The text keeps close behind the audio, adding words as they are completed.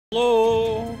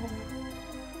Hello!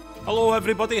 Hello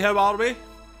everybody, how are we?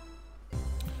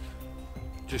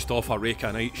 Just off a rake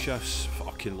of night shifts,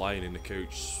 fucking lying in the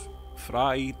couch,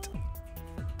 fried.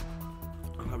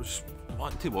 And I was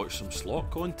wanting to watch some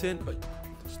slot content, but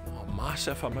there's not a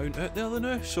massive amount out there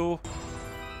now, so...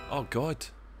 Oh god.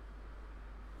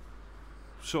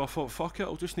 So I thought, fuck it,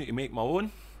 I'll just need to make my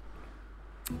own.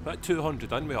 About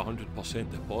 200 in with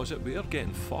 100% deposit, we are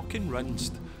getting fucking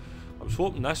rinsed. I was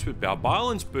hoping this would be a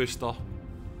balance booster,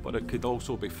 but it could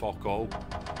also be fuck all.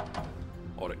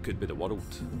 Or it could be the world.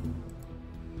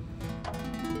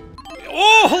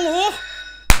 Oh,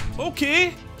 hello!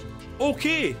 Okay.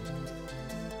 Okay.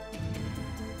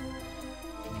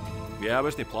 Yeah, I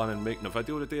wasn't planning on making a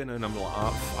video today, and then I'm like,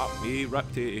 ah, fuck me,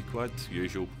 ripped 80 quid.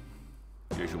 Usual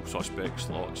suspect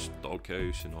slots,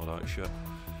 doghouse and all that shit.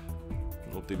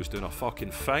 Nobody was doing a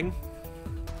fucking thing.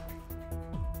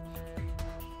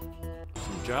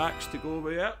 Some jacks to go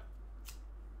with it.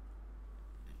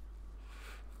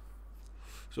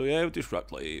 So yeah, we just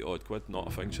ripped like 80 odd quid, not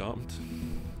a thing's happened.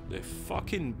 The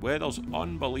fucking weather's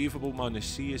unbelievable, man. The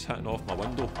sea is hitting off my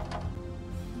window.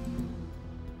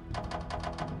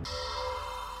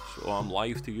 So I'm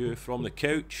live to you from the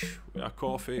couch with a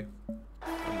coffee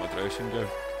and my dressing gown.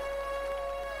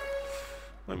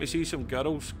 Let me see some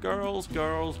girls. Girls.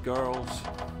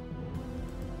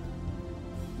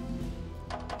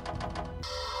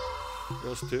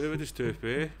 There's two with his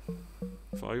toupee.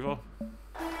 Fiver.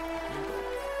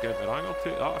 Get the hang, I'll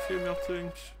take that a few more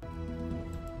times.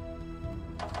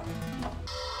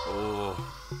 Oh.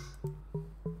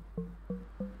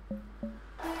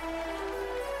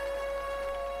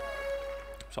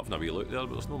 Just having a wee look there,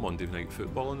 but there's no Monday night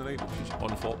football in the night, which is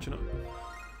unfortunate.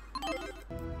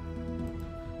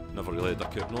 Never really had a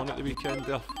coupon on at the weekend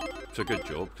there. It's a good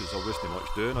job, because there wasn't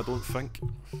much doing, I don't think.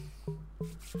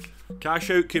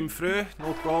 Cash out came through,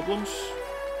 no problems.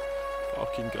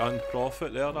 Fucking grand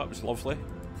profit there, that was lovely. It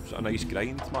was a nice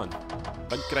grind, man.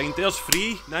 Big grind, there's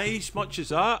free, nice, much as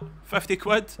that. 50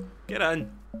 quid, get in.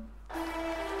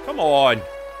 Come on,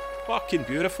 fucking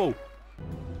beautiful.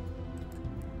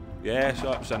 Yeah, so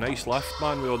that was a nice lift,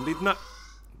 man, we were needing it.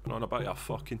 Been on a bit of a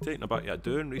fucking, taking a bit of a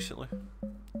doing recently.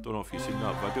 Don't know if you've seen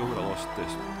that video where I lost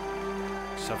this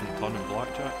 7 ton in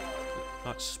blackjack.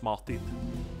 That's smarted.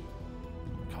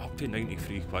 Up to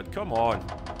 93 quid, come on.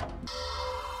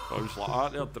 I was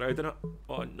like that there, dreading it.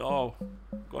 Oh no,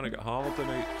 I'm gonna get hammered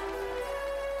tonight.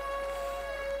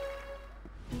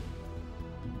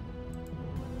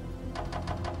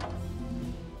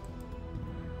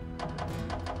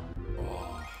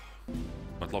 Oh,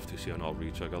 I'd love to see another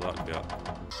retrigger, that'd be it.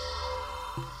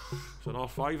 It's another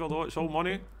fiver though, it's all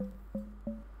money.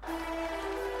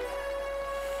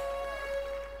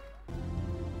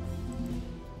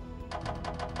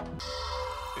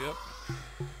 Yep.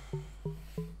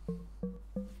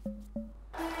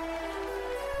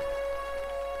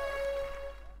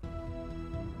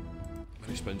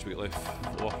 Many spins we left?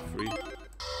 4, 3.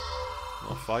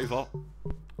 Another fiver.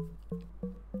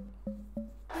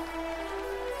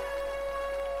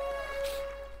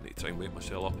 Need to try and wake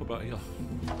myself up a bit here.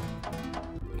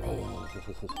 Oh.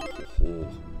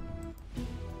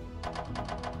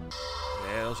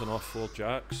 Yeah, there's enough 4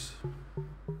 jacks.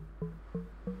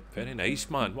 Very nice,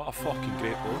 man. What a fucking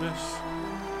great bonus.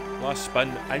 Last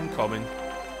spin incoming.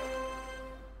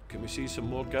 Can we see some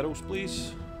more girls,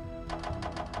 please?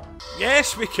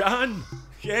 Yes, we can!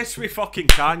 Yes, we fucking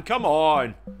can. Come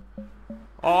on!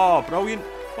 Oh, brilliant.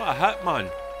 What a hit, man.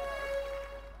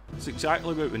 That's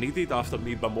exactly what we needed after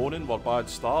me bemoaning our bad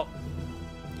start.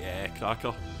 Yeah,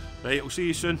 cracker. Right, I'll see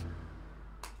you soon.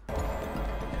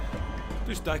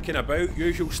 Just dicking about,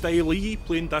 usual style E,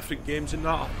 playing different games and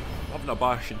that. Having a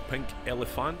bash in pink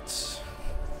elephants.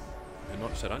 The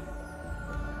nuts are in.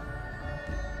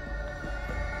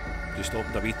 Just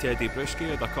opened a wee Teddy Brusky,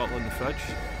 had a couple in the fridge.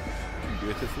 Looking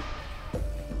beautiful.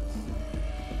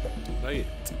 Right.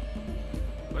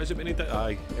 What is it we need?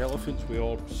 Aye, elephants with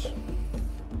orbs.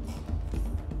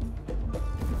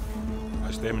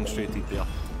 That's demonstrated there,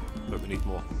 but we need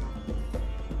more.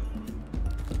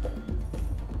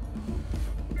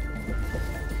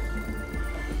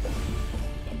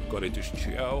 Gotta just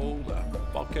chill,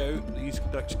 buck out these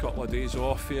next couple of days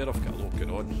off here. I've got a lot going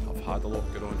on, I've had a lot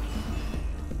going on.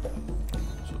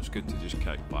 So it's good to just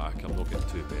kick back. I'm not getting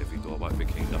too heavy though, I want to be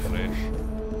kind of fresh.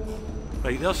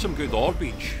 Right, there's some good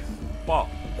orbage, but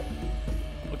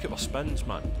look at my spins,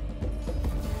 man.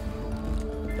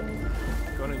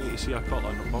 Gonna need to see a couple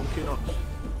of monkey nuts.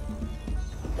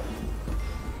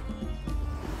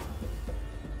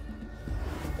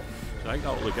 So I think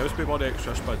that'll give us me one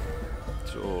extra spin.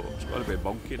 So it's got to be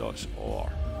monkey nuts or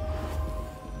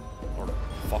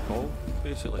fuck all,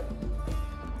 basically.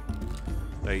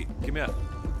 Right, give me a...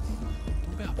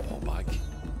 Don't be a ball bag.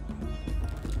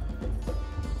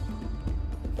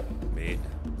 Mate.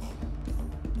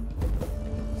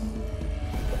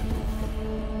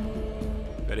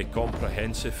 Very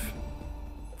comprehensive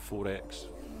 4X.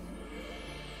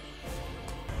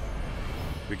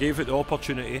 We gave it the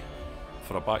opportunity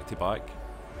for a back-to-back.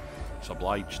 It's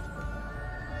obliged.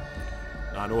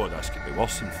 I know this could be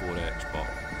worse than 4X, but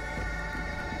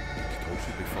it could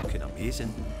also be fucking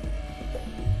amazing.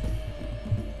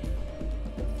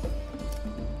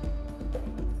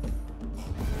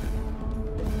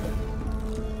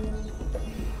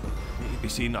 Need to be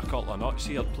seeing a couple of nuts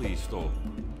here, please, though.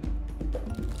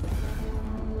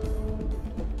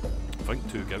 I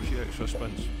think 2 gives you extra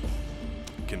spins.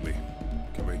 Can we?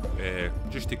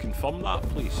 Just to confirm that,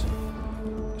 please.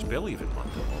 It's barely even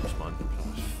landed lots, man.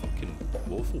 It's fucking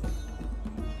woeful.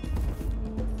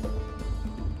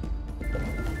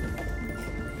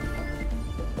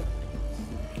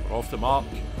 We're off the mark.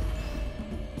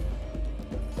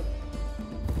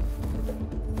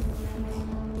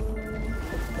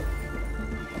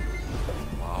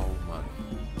 Wow, man.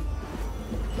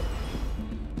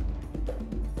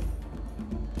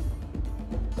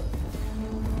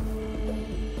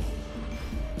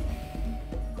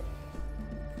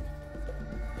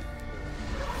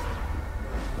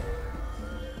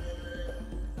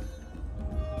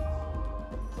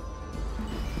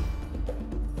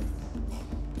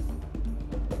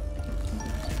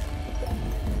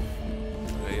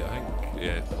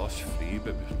 +3,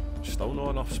 but still not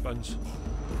enough spins.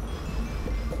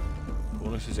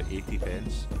 Bonus is at 80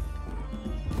 pence.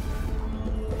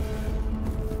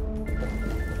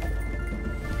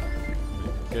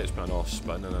 Gets me another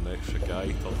spin and an extra guy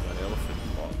turned to an elephant,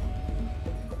 but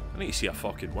I need to see a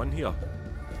fucking win here.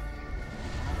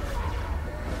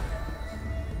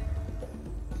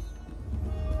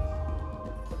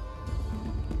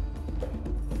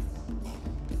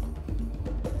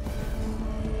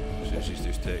 Susie's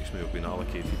just texted me we've been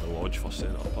allocated the lodge for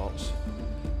centre parts.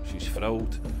 She's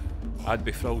thrilled. I'd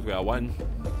be thrilled with a win.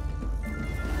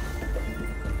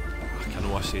 I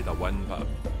know I said a win, but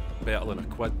better than a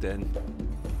quid then.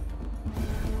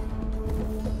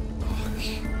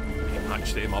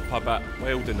 Match them up a bit.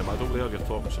 Wild in the middle there, you're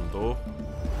talking some dough.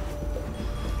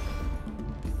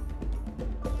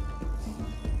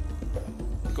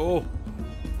 Go!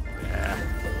 Yeah.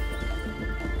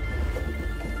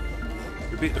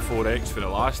 We beat the 4X for the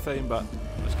last time, but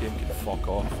this game can fuck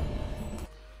off.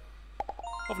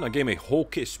 Having a game of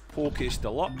Hocus Pocus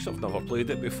Deluxe, I've never played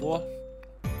it before.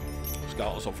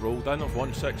 Scatters have rolled in, I've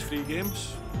won 6 free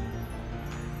games.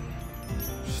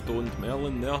 Stoned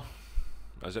Melon there.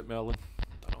 Is it Melon?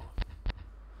 Dunno.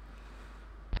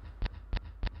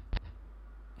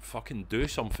 Fucking do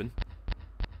something.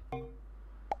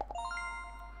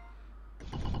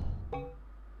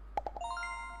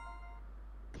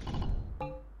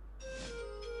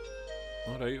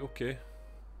 Alright, okay.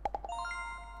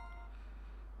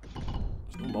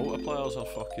 There's no multipliers or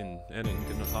fucking anything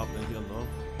gonna happen here now.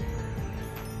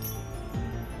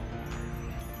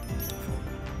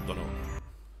 Dunno.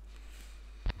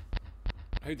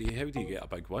 How do you get a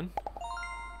big one?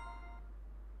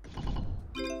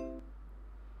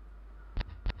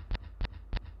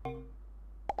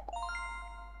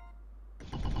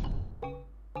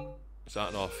 Is that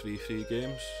another free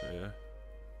games? Yeah.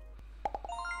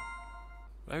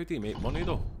 How do you make money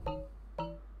though?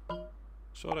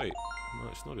 It's alright. No,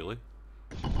 it's not really.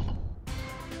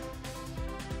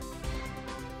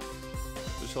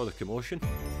 Just saw the commotion.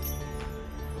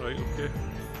 Right, okay.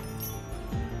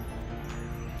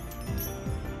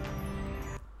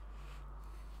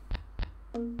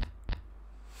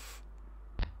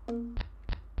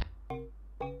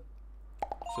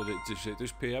 So does it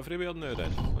just pay everywhere now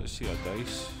then? Let's see a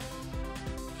dice.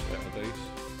 Set of dice.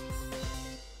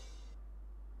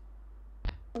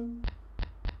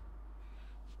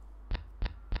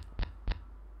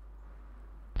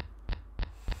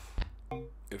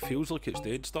 It feels like it's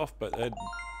dead stuff, but then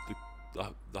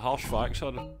the harsh facts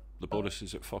are the bonus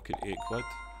is at fucking 8 quid.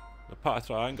 A put a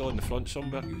triangle in the front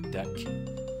somewhere, you dick.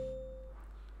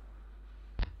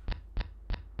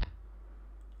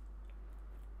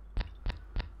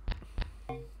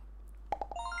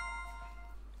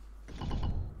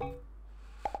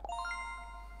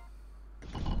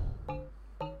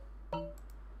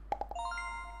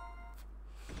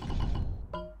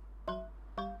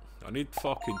 I need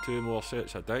fucking 2 more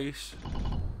sets of dice.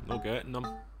 Not getting them.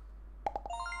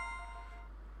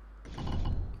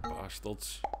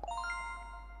 Bastards.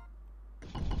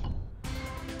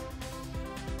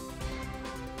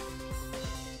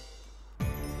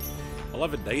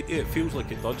 1190, it feels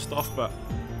like it done stuff, but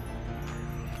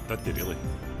did they really?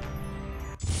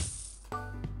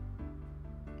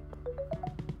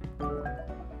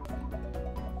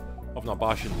 Having a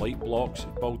bash in light blocks,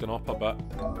 building up a bit.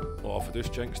 Oh, if I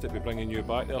just jinxed it, be bringing you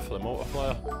back there for the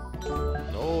multiplier.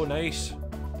 No, nice.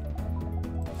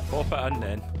 Pop it in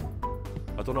then.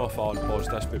 I don't know if I unpaused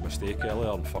this by mistake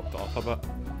earlier and fucked it up a bit.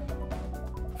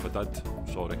 If I did,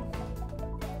 sorry.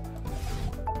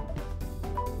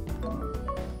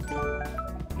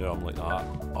 No, I'm like that.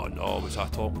 Oh no, was I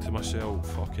talking to myself?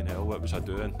 Fucking hell, what was I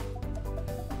doing?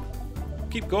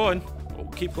 Keep going. Oh,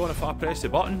 keep going if I press the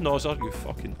button, Nozzer, you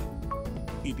fucking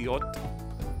idiot.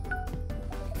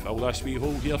 Fill this wee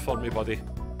hole here for me, buddy.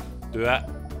 Do it.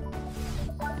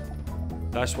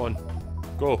 This one.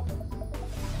 Go.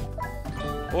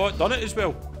 Oh, it done it as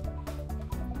well.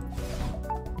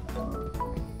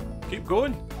 Keep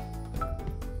going.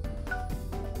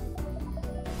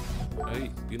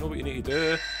 Right, you know what you need to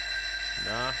do.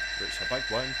 Nah, but it's a big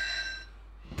one.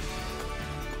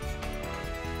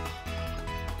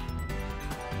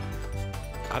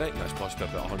 I reckon this must be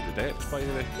about 100x, by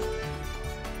the way.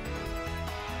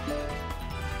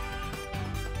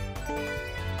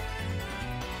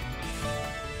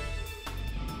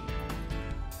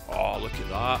 Oh, look at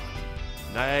that.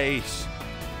 Nice.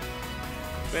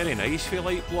 Very nice for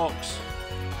light blocks.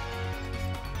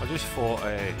 I just thought,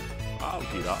 I'll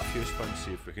give that a few spins,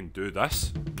 see if we can do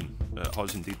this. It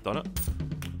has indeed done it.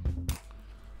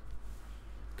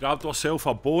 Grabbed ourselves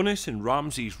a bonus in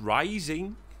Ramsey's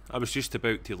Rising. I was just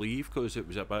about to leave because it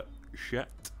was a bit shit.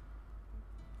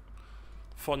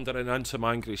 Thundering in some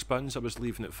angry spins, I was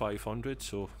leaving at 500,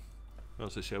 so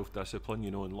there's the self-discipline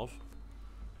you know and love.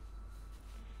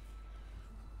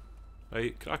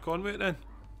 Right, crack on with it then.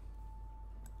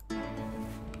 I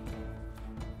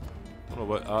don't know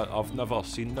what, I've never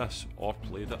seen this or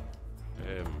played it.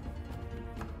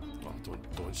 Oh,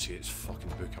 don't say it's fucking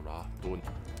Book of Ra, don't.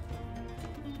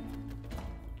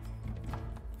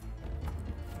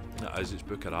 It is, it's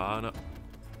Book of Ra, innit?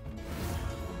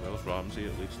 Well, there's Ramsey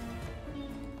at least.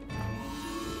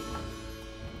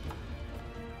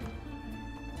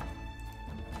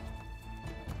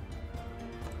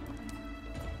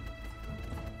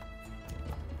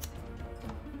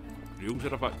 Reels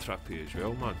are a bit trippy as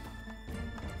well, man.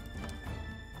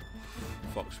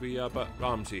 Fucks with you a bit.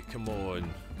 Ramsey, come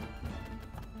on.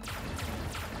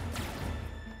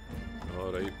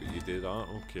 Alright, but you did that,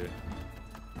 okay.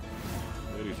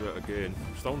 There he's it again.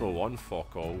 Still no one,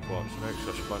 fuck all, but it's an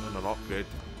extra spin and an upgrade.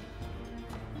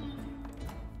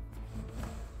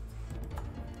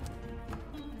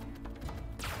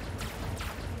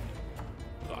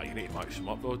 Ah, you need to max him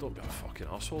up though, don't be a fucking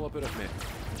asshole about it, mate.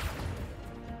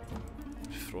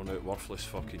 Just throwing out worthless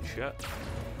fucking shit.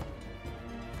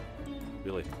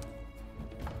 Really?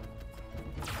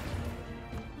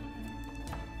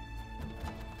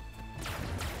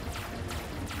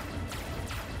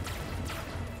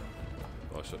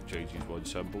 That's what changes one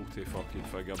symbol to fucking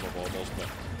figure my borders, but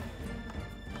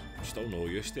still no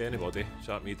use to anybody. Is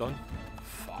that me done?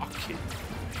 Fucking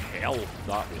hell,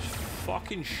 that was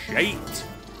fucking shite.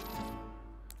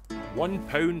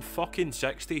 £1 fucking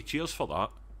 60. Cheers for that.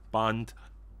 Banned.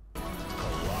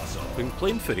 Been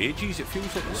playing for ages, it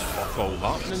feels like there's fuck all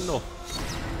happening though.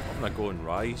 Having a go and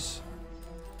rise.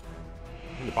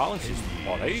 I mean, the balance is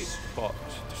alright, but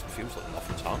it just feels like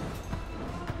nothing's happened.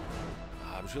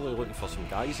 I was really looking for some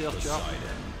guys there, chap.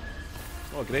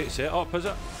 Not a great setup, is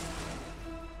it?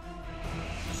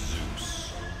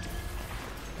 Zeus.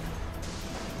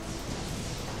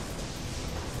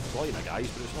 It's a line of guys,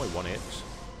 but it's only 1x.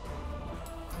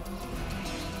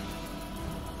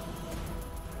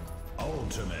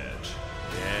 Ultimate.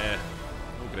 Yeah,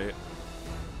 not great.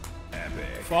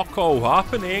 Epic. Fuck all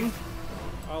happening.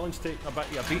 Alan's taking a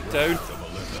bit of a beat down.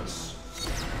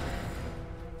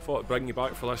 Thought I'd bring you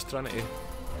back for this Trinity.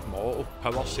 My auto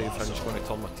power save thing's going to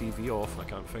turn my TV off and I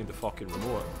can't find the fucking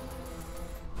remote.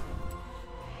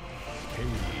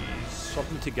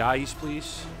 Something to guys,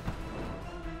 please.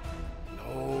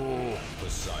 No.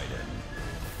 Poseidon.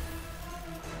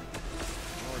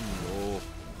 Oh no.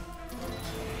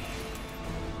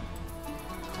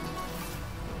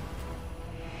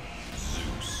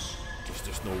 Zeus. There's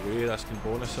just no way this can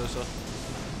bonus, is there?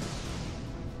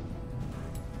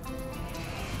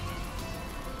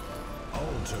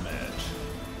 Ultimate.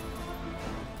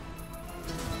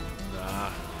 Nah.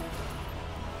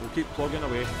 We'll keep plugging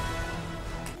away.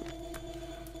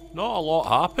 Not a lot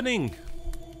happening.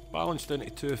 Balanced down to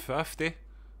 250.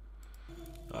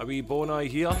 A wee boni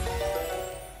here.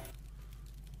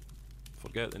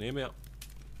 Forget the name of it.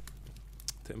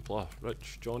 Templar.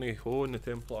 Rich Johnny Ho and the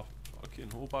Templar.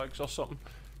 fucking whole bags or something.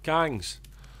 Gangs.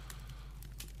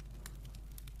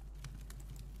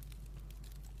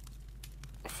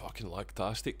 Fucking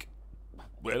lactastic.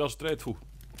 Weather's dreadful.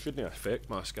 Shouldn't affect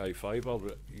my sky fibre,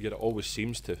 but yet it always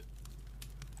seems to.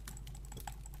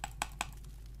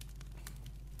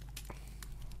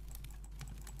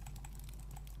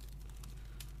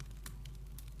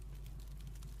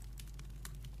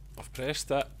 I've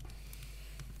pressed it.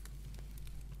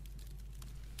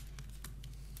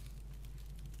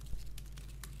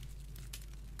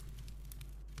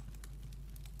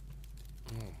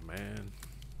 Oh man.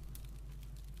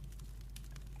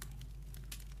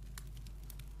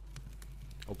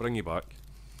 I'll bring you back.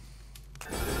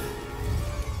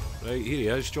 Right, here he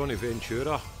is, Johnny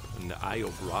Ventura, in the Eye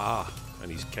of Ra,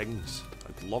 and his kings.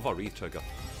 I'd love a re-trigger.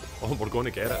 Oh, we're going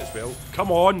to get it as well.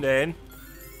 Come on, then!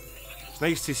 It's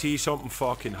nice to see something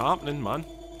fucking happening, man.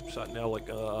 I'm sitting there like,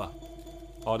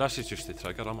 oh, this is just the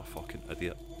trigger, I'm a fucking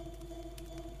idiot.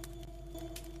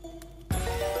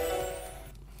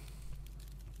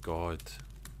 God.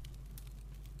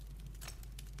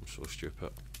 I'm so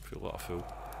stupid. I feel like a fool.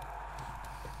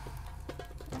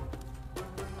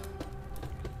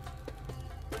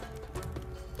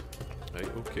 Right,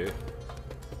 okay.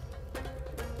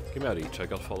 Give me a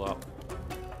re-trigger for that.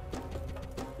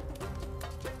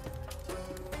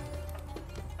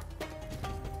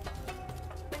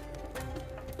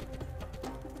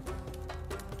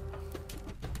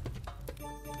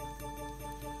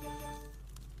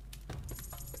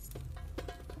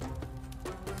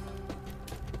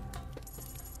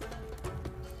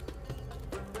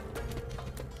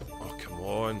 Oh, come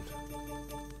on.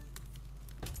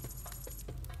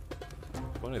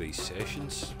 One of these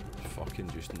sessions, fucking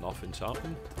just nothing's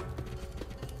happening.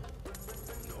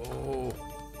 No.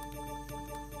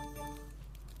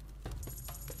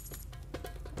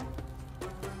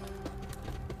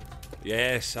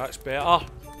 Yes, that's better.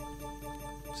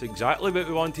 It's exactly what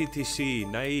we wanted to see.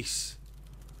 Nice.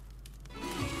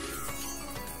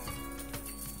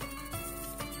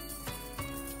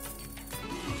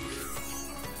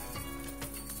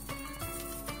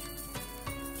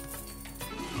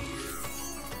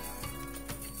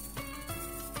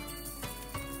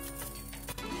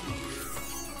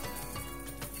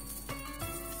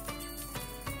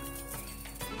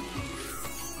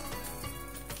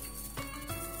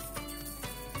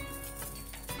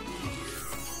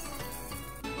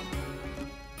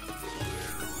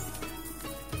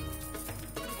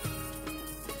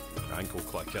 Ankle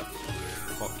click it.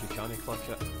 Fuck, you can't click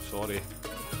it. Sorry.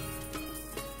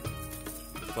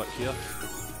 Click here.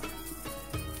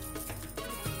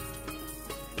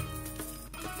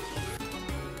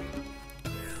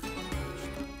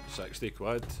 60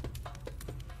 quid.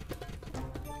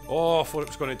 Oh, I thought it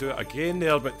was going to do it again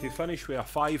there, but to finish with a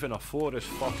 5 and a 4 is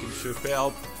fucking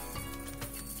superb.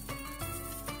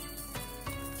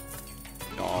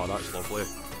 Oh, that's lovely.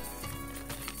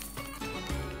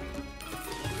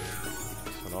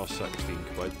 16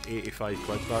 quid, 85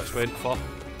 quid that's went for.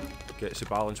 Gets the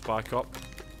balance back up.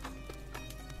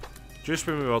 Just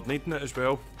when we were needing it as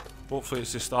well. Hopefully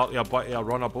it's the start of a bit of a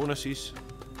run of bonuses.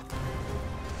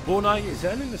 Bonai is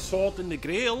in and the sword and the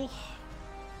grail.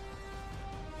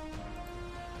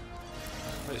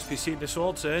 Let's be seeing the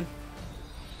swords then.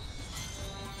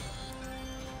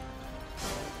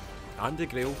 And the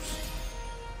grails.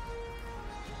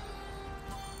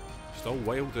 Still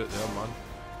wild out there, man.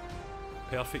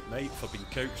 Perfect night for being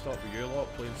couched up with you lot,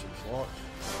 playing some slots.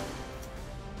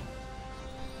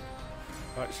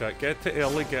 That's it, get it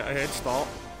early, get a head start.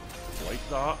 Like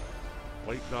that.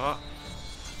 Like that.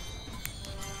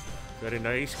 Very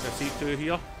nice, can I see 2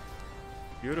 here?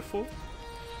 Beautiful.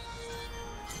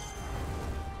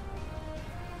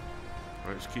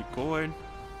 Let's keep going.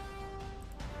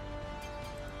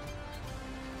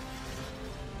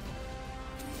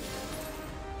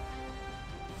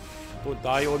 Don't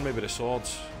die on me with the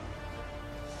swords.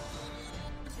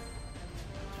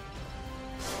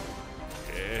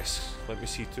 Yes, let me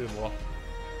see 2 more.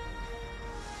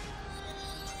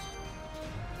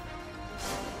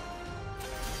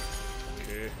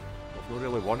 Okay, we've not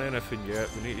really won anything yet.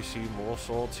 We need to see more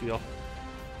swords here.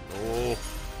 No.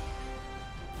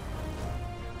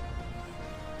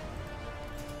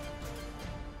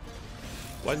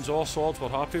 Wins or swords, we're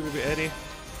happy with it any.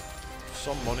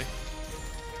 Some money.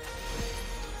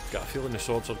 Got a feeling the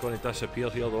swords are going to disappear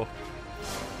here though.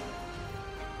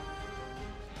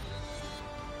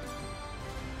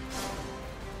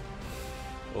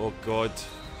 Oh god.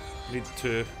 Need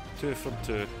 2. 2 from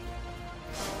 2.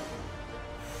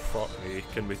 Fuck me.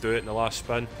 Can we do it in the last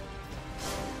spin?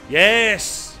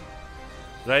 Yes!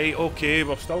 Right, okay,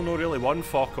 we've still not really won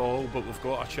fuck all, but we've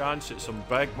got a chance at some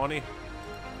big money.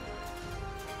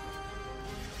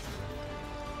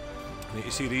 Need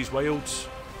to see these wilds.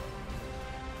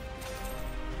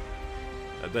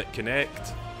 A bit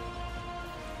connect.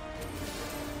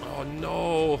 Oh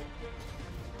no!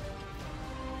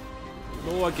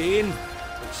 No again!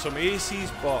 It's some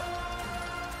aces, but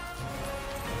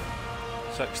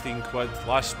 16 quid,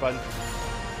 last spin.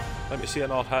 Let me see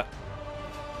another hit.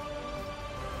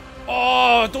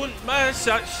 Oh, don't miss!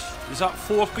 Is that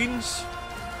 4 queens?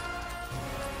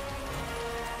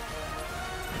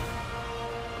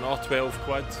 Another 12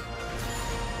 quid.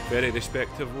 Very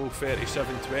respectable,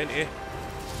 37.20.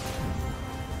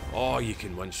 Oh, you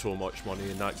can win so much money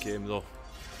in that game though.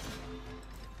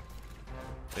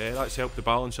 Yeah, that's helped the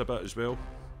balance a bit as well.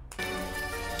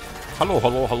 Hello,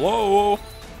 hello, hello!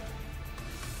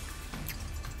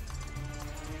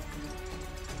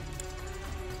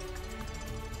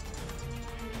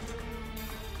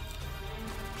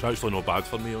 It's actually not bad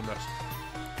for me on this.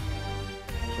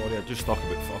 Sorry, I just stuck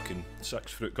about fucking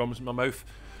 6 fruit gums in my mouth.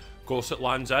 Of course it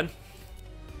lands in.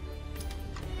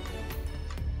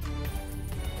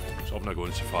 So I'm gonna go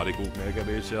in Safari Gold Mega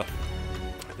Bays here.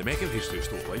 The Mega Bays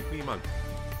just don't like me, man.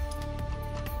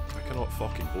 I cannot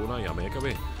fucking bona a Mega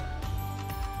Bay.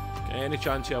 Any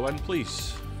chance I win,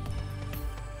 please?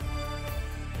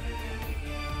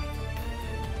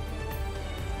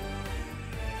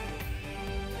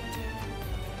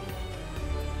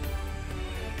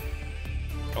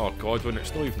 Oh god, when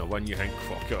it's not even a win you think,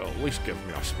 fuck it, at least give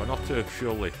me a spin or two,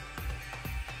 surely.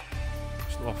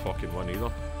 It's not a fucking win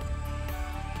either.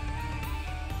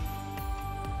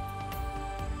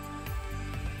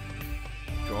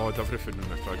 God, everything in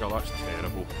the trigger, that's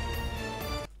terrible.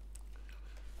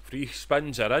 3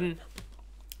 spins are in.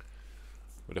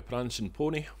 With a prancing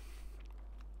pony.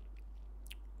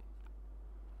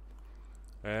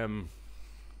 I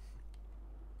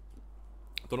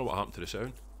don't know what happened to the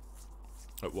sound.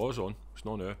 It was on, it's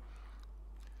not now.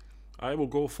 I will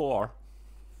go for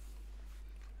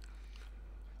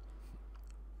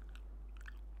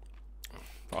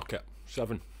fuck it,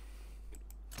 7.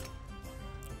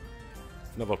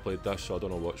 Never played this, so I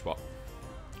don't know what's what.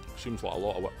 Seems like a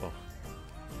lot of whipper.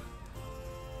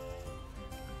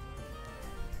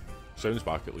 Sounds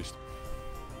back at least.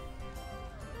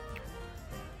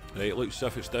 Right, it looks as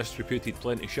if it's distributed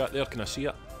plenty shit there, can I see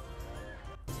it?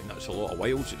 I mean, that's a lot of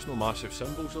wilds, it's no massive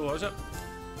symbols though, is it?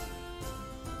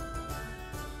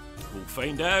 We'll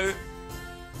find out.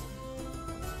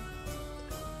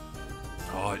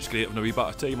 Oh, it's great having a wee bit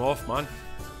of time off, man.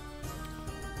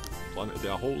 Planning to do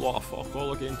a whole lot of fuck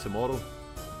all again tomorrow.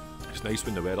 It's nice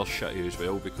when the weather's shitty as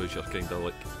well, because you're kind of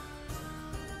like,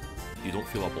 you don't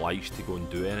feel obliged to go and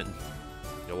do anything.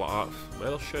 You're like, ah,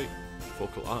 weather's shite.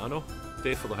 Folk like that, I know.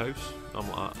 Day for the house. I'm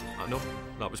like, I know.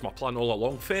 That was my plan all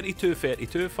along. 32,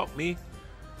 fuck me.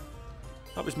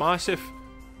 That was massive.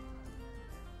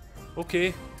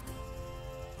 Okay.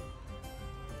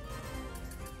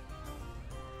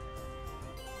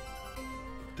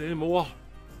 Do more.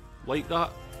 Like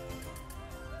that.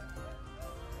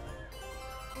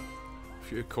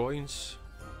 Few coins.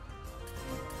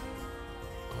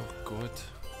 Oh god.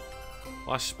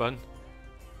 Last spin.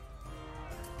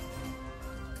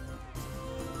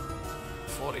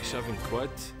 47 quid.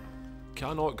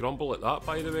 Cannot grumble at that,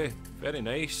 by the way. Very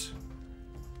nice.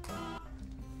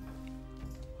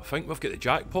 I think we've got the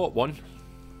jackpot one.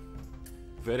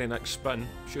 Very next spin.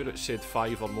 Sure it said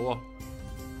 5 or more.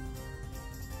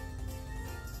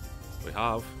 We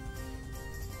have.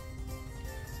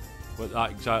 What that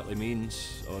exactly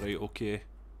means. Alright, okay.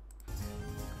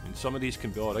 I mean, some of these can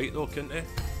be alright though, can't they?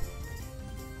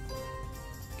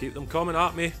 Keep them coming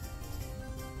at me.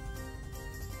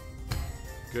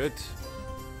 Good.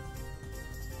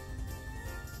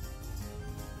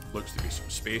 Looks to be some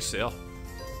space there.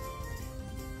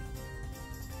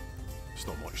 It's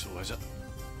not much though, is it?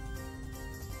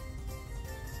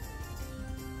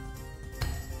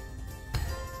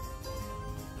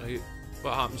 Right,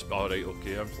 what happens? Alright,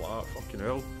 okay, I'm flat, fucking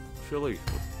hell. Surely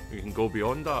we can go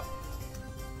beyond that.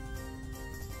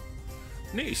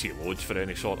 Need to see loads for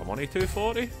any sort of money,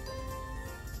 240.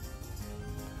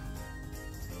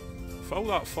 Fill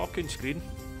that fucking screen.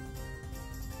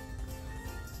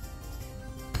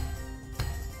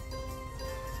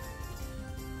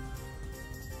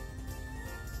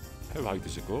 How high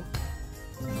does it go?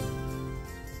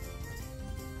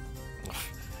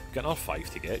 Got another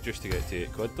 5 to get just to get to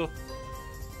 8 quid though.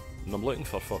 And I'm looking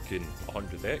for fucking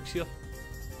 100x here.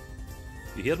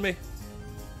 You hear me?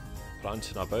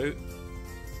 Prancing about.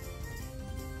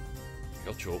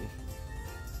 You're joking.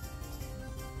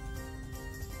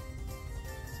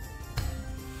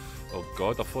 Oh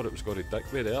god, I thought it was going to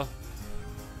dick me there.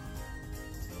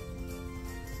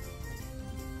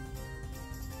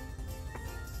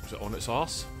 Is it on its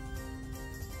arse?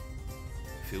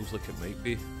 Feels like it might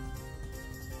be.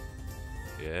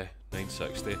 Yeah,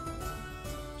 960.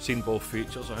 Seen both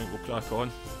features, I think we'll crack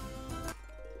on.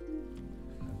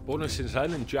 Bonuses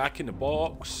in and Jack in the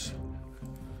box.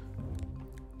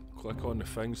 Click on the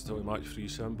things till we match 3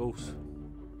 symbols.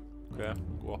 Okay,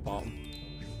 go up at them.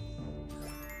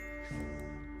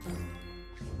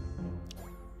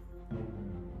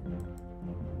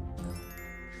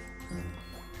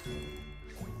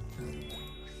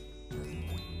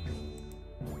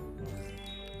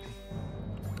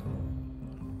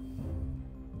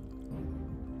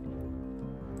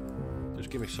 Just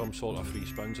give me some sort of free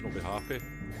spins and I'll be happy.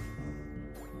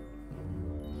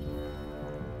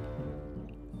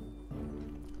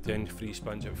 Ten free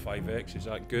spins at 5x, is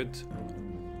that good?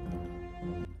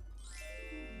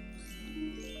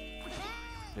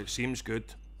 It seems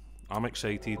good. I'm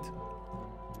excited.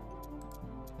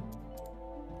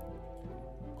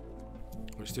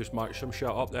 Let's just match some shit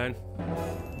up then.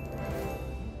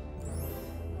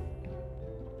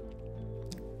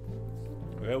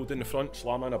 Weld in the front,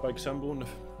 slam in a big symbol in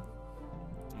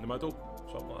the middle,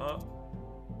 something like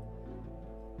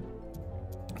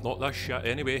that. Not this shit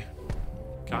anyway.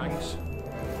 Kangs.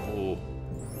 Oh.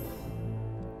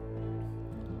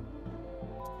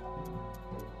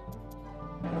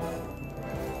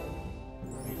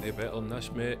 Ain't they better than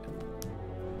this, mate?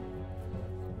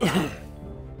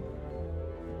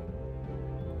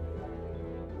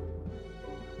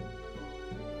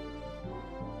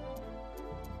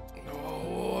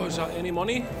 Oh, is that any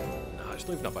money? Nah, it's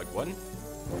not even a big one.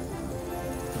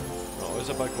 No, it is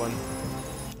a big one.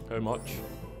 How much?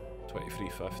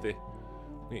 23.50.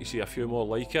 Need to see a few more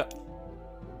like it.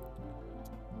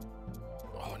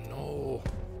 Oh no.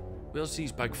 Where's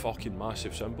these big fucking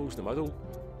massive symbols in the middle?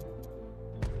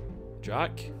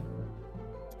 Jack?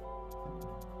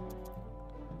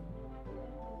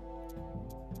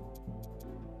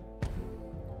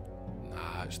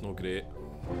 Nah, it's not great.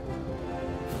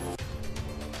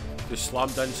 Just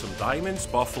slammed in some diamonds.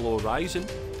 Buffalo Rising.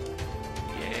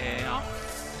 Yeah.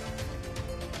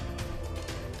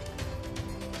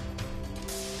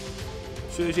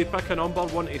 Susie, pick a number,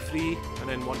 1 to 3, and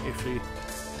then 1 to 3.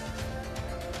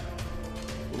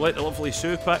 We'll let the lovely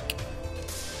Sue pick.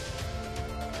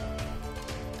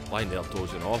 Lying there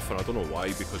dozing off, and I don't know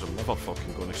why, because I'm never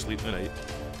fucking going to sleep tonight.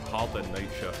 Hard in night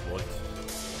shift blood.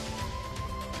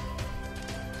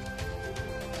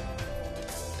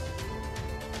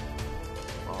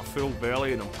 A full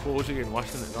belly, and I'm cozy and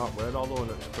listening to that weather though,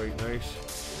 and it's quite nice.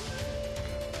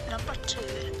 Number 2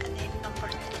 and then number 3,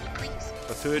 please.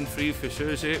 So 2 and 3 for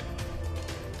Susie.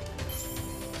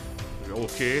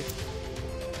 Okay.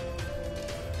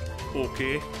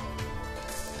 Okay.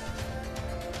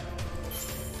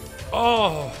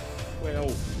 Oh,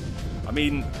 well, I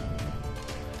mean,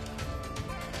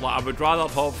 like, I would rather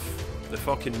have the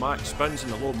fucking max spins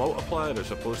and the low multiplier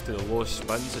as opposed to the lowest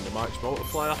spins and the max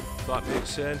multiplier, if that makes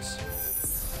sense.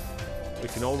 We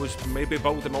can always maybe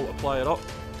build the multiplier up.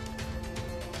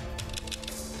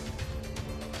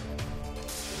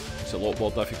 It's a lot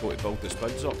more difficult to build the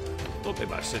spins up. Don't be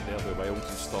missing there with wilds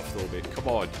and stuff though, mate. Come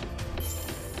on.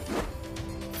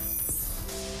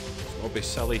 Let's not be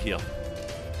silly here.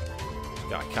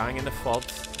 Got a Kang in the third.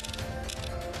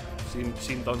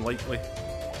 Seemed unlikely.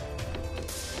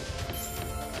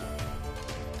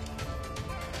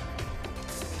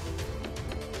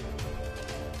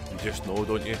 You just know,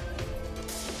 don't you?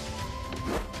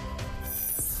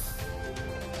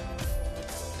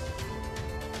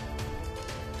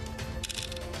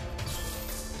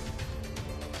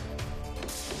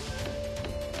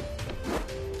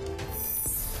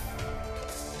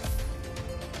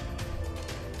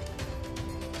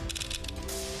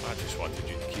 I just wanted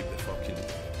you to keep the fucking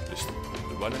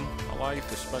the winning alive,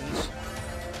 the spins.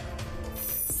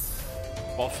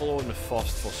 Buffalo in the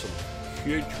first for some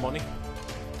huge money.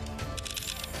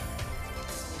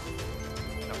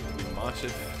 That would be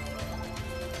massive.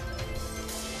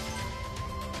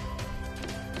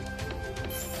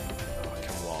 Oh,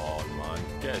 come on, man.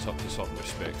 Get us up to something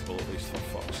respectable at least, for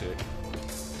fuck's sake.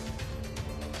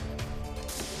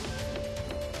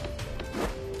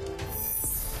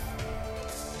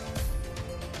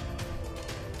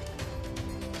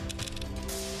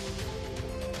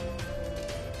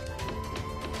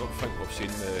 I don't think we've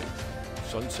seen the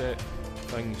sunset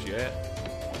things yet.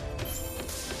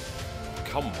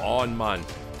 Come on, man.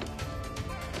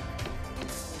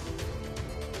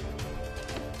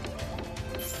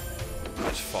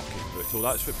 That's fucking brutal.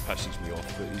 That's what pisses me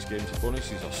off about these games. The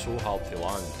bonuses are so hard to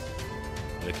land,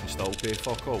 and they can still pay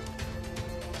fuck all.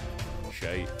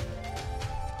 Shite.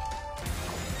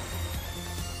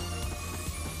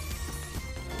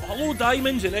 Hello,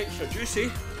 diamonds and extra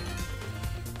juicy.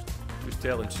 Just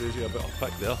telling Susie about her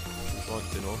pick there. She's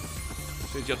wanting to know.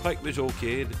 Said your pick was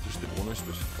okay, just the bonus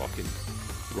was fucking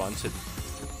rancid.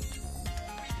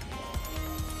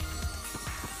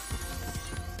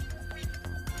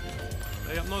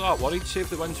 Hey, I'm not that worried. Save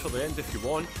the wins for the end if you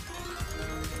want.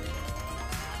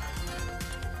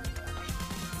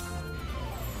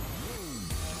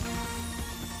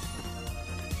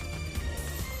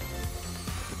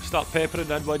 Start peppering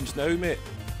in wins now, mate.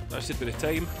 That should be the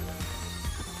time.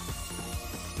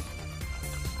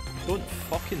 Don't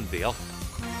fucking dare.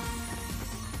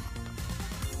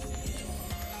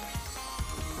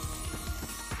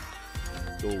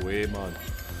 Go away, man.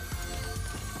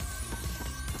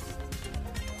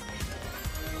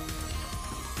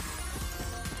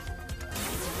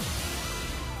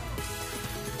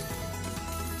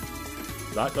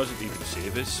 That doesn't even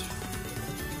save us.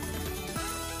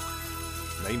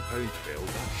 £9.12.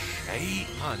 That's shite,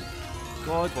 man.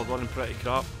 God, we're running pretty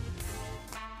crap.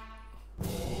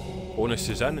 Bonus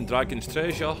is in and Dragon's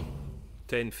Treasure.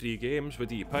 10 free games. What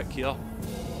do you pick here?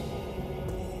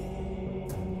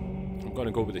 I'm going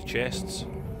to go with the chests.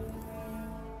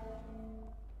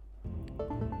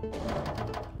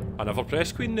 I never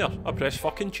pressed Queen there. I pressed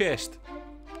fucking chest.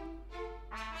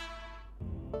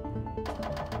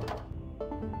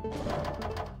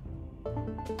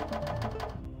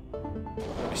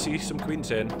 Let me see some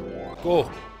queens in. Go!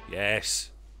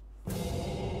 Yes!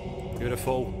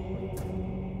 Beautiful.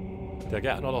 Did I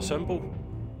get another symbol?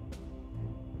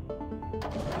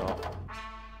 No.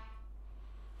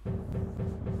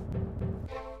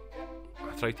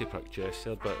 I tried to pick chest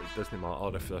there, but it doesn't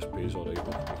matter if this pays alright.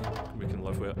 We can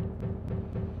live with it.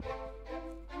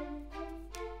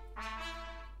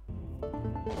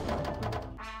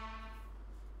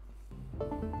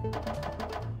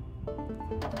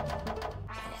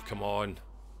 Oh, come on.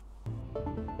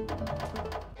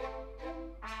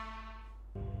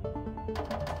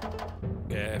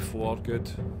 Yeah, 4, good.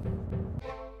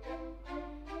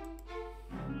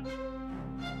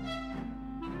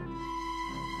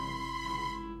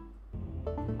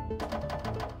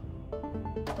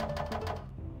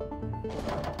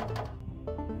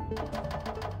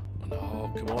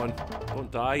 No, come on,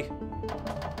 don't die.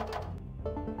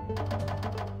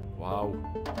 Wow.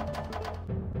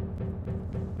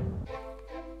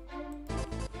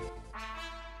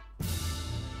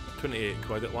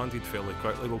 £28, it landed fairly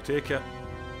quickly, we'll take it.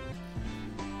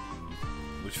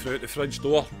 Was through out the fridge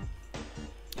door,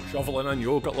 shoveling in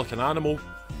yogurt like an animal,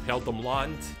 held them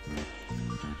land.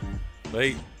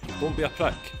 Right, don't be a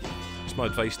prick. It's my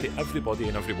advice to everybody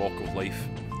in every walk of life.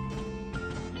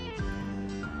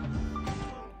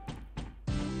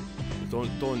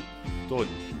 Don't.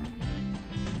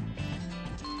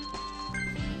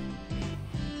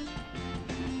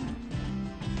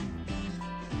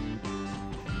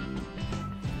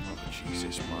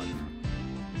 Jesus, man.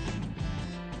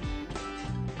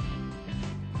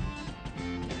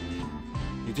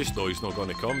 You just know he's not going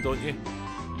to come, don't you?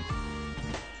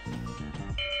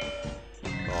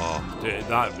 Oh, dude,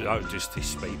 that would just to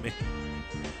spite me.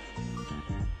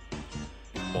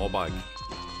 Ball bag.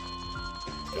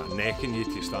 Got a neck in you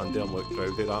to stand there and look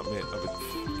proud of that, mate. I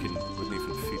wouldn't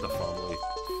even feed a family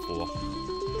 4.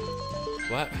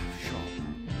 What? Shut.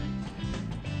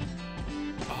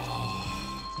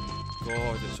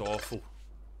 God, it's awful.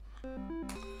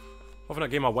 Having a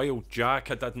game of Wild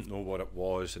Jack, I didn't know what it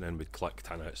was, and then we'd clicked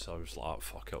in it, so I was like,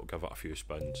 fuck it, I'll give it a few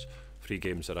spins. 3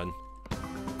 games are in.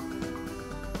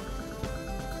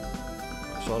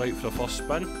 That's alright for the first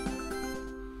spin.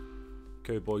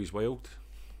 Cowboys Wild.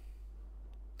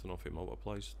 Don't know if it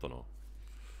multiplies, don't know.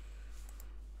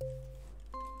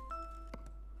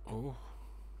 Oh.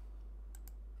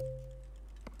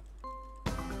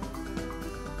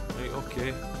 Right,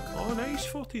 okay. Oh, nice,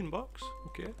 $14.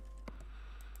 Okay.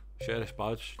 Sheriff's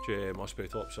badge, must be a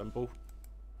top symbol.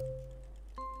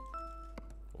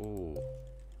 Oh.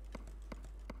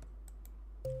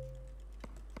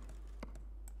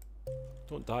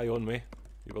 Don't die on me.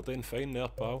 You were doing fine there,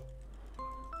 pal.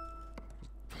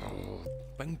 Oh,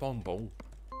 bing bong bong.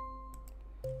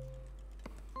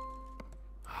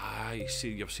 Ah, you see,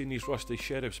 you've seen his rusty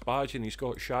sheriff's badge and he's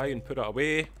got shy and put it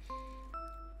away.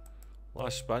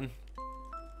 Last spin.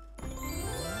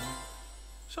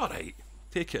 It's alright.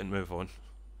 Take it and move on.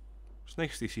 It's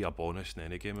nice to see a bonus in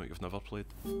any game that you've never played.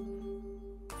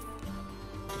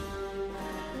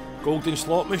 Golden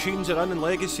slot machines are in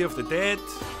Legacy of the Dead.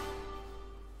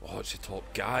 it's the top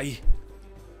guy.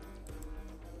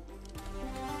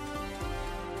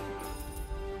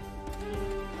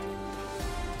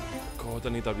 God, I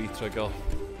need a re-trigger.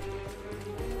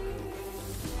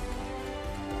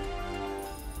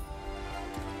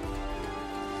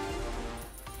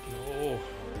 No.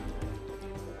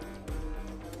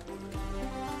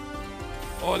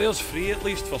 Oh, there's free at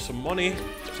least for some money.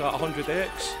 Is that 100x?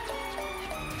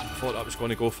 I thought that was going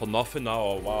to go for nothing.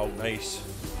 Oh, wow, nice.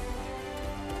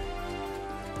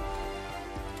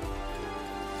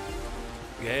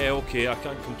 Yeah, okay, I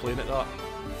can't complain at that.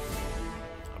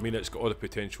 I mean, it's got all the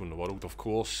potential in the world, of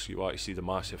course. You want to see the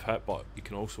massive hit, but you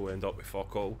can also end up with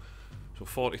fuck all. So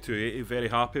 4280, very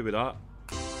happy with that.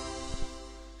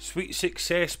 Sweet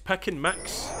success pick and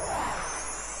mix.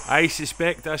 I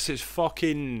suspect this is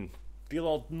fucking Deal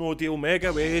or No Deal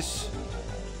Mega Ways.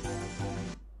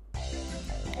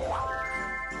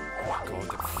 Oh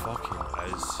god, it fucking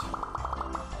is.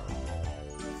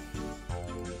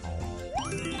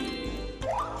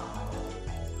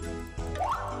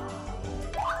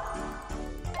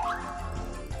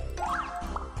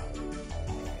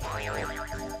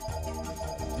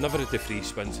 Never had the free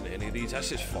spins in any of these.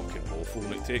 This is fucking awful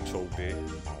and it takes all day.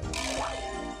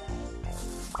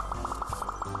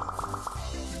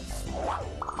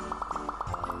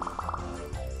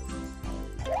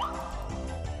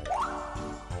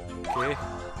 Okay.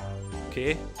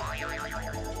 Okay.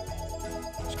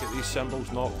 Let's get these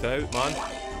symbols knocked out, man.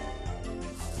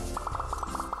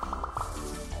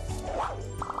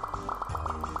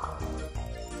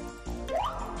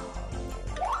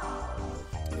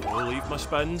 I'll leave my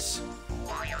spins.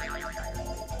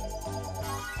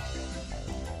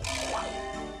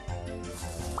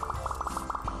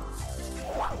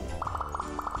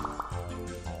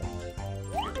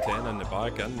 Get 10 in the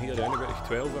bag in here anyway,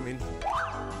 12 I mean.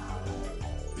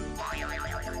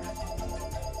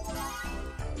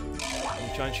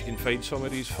 Any chance you can find some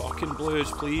of these fucking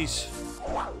blues, please?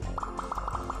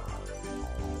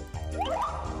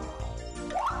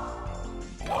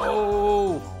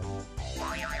 No!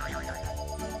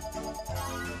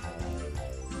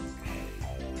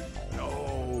 No,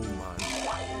 man.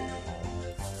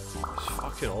 It's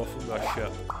fucking awful, that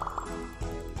shit.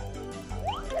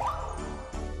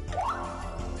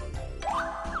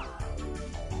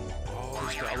 Oh,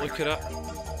 he's got to look at it.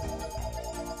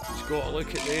 He's got to look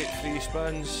at the 8 free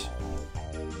spins.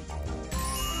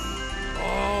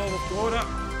 Oh, we've got it.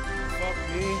 Fuck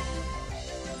me.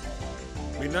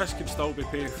 I mean, this could still be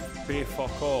pay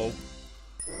fuck all.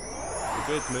 A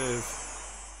good move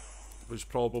was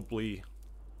probably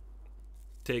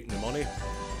taking the money.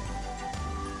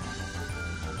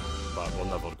 But we're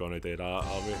never going to do that,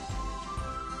 are we?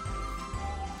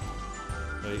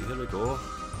 Right, here we go.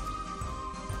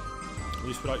 At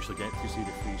least we're actually getting to see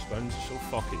the free spins. It's so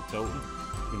fucking tilting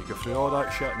when you go through all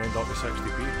that shit and end up with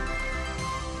 60p.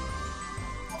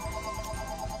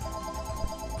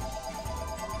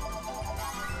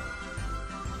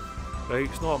 Right,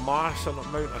 it's not a mass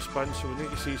amount of spins, so we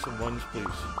need to see some ones, please.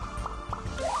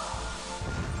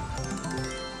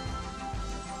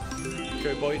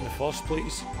 Cowboy in the first,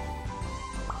 please.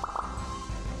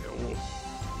 Yo.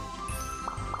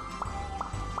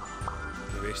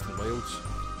 The Western Wilds.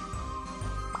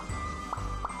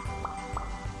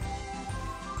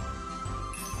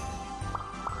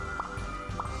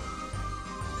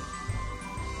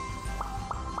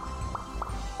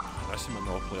 This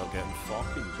Monopoly are getting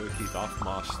fucking booted off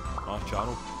my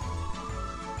channel.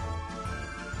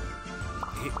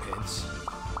 8 pence.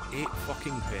 8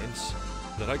 fucking pence.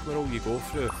 The rigmarole you go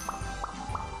through.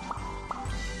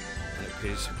 And it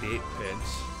pays 8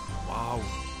 pence. Wow.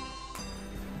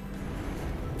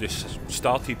 Just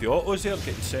started the autos there,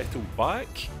 getting settled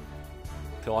back.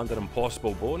 To land an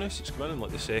impossible bonus. It's coming in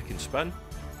like the second spin.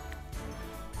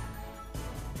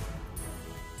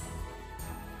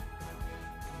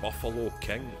 Buffalo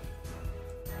King.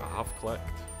 I have clicked.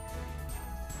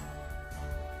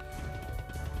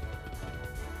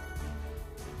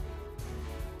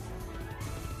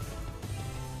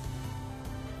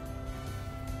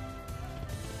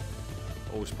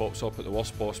 Always pops up at the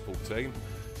worst possible time.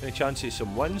 Any chance of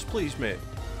some wins, please, mate?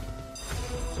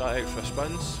 Is that extra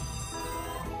spins?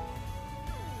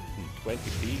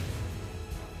 20p.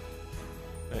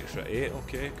 Extra 8,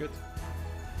 okay, good.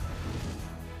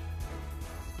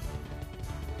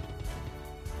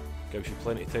 Gives you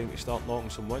plenty of time to start knocking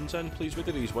some wins in. Please, what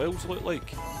do these wilds look like?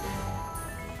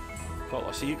 Couple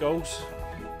of seagulls.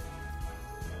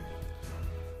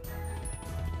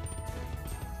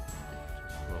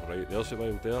 Alright, there's the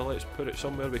wild there. Let's put it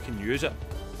somewhere we can use it.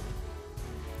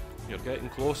 You're getting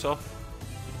closer.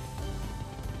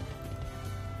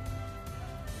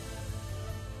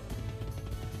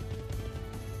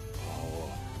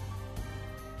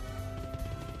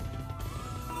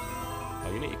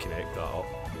 need to connect that up.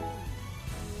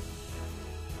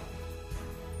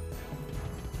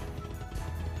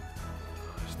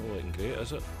 It's not looking great,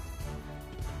 is it?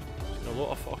 Seen a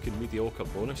lot of fucking mediocre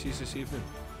bonuses this evening.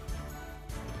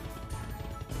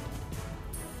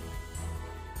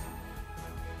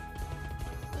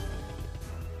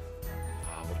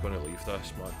 We're going to leave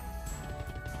this, man.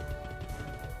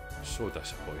 So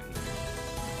disappointing.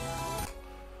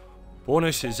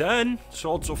 Bonus is in.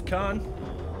 Swords of Khan.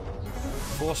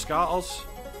 4 scatters.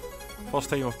 First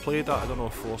time I've played that. I don't know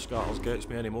if 4 scatters gets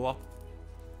me anymore.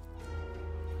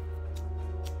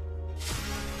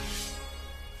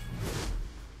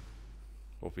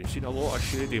 We've been seeing a lot of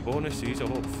shady bonuses.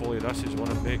 Hopefully this is one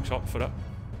that makes up for it.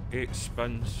 8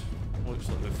 spins. Looks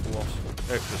like the force.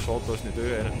 Extra sword doesn't do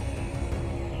anything.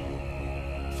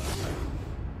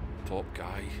 Top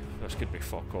guy. This could be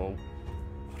fuck all.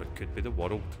 Or it could be the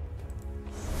world.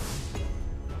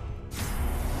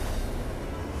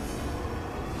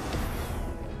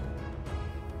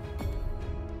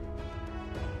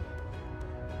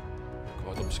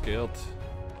 God, I'm scared.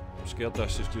 I'm scared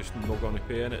this is just not going to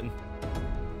pay anything.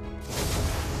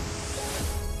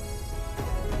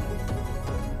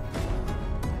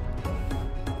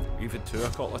 Even 2 a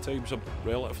couple of times, I'm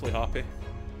relatively happy.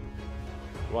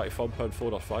 Right, £1,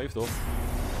 4 or 5 though.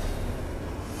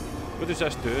 What does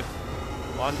this do?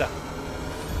 Land it.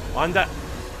 Land it!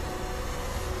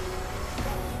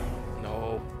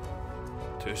 No.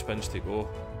 2 spins to go.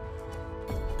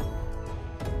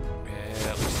 Yeah,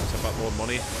 at least it's a bit more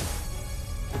money.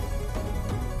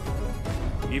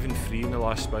 Even 3 in the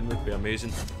last spin would be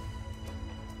amazing.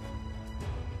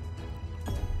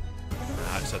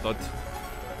 That's a dud.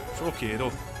 It's okay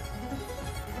though.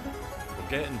 We're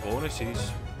getting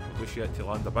bonuses. We're just yet to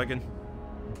land a big one.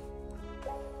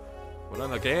 We're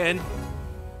in again.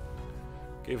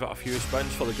 Gave it a few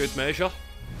spins for the good measure.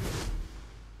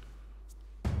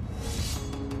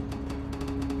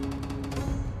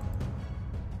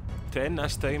 $10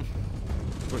 this time.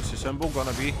 What's the symbol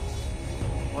gonna be?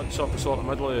 Once up the sort of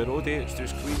middle of the road, it's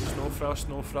just queens, no frills,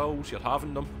 no frills, you're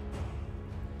having them.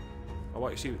 I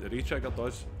want to see what the retrigger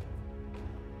does.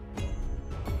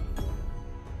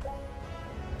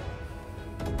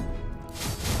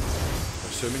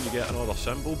 Assuming you get another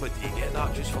symbol, but do you get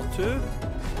that just for 2?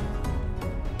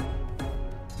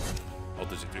 Or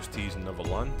does it just tease and never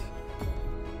land?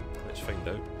 Let's find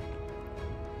out.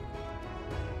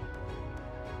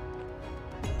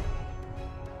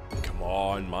 Come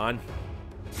on, man.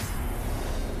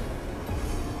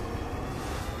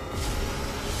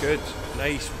 Good,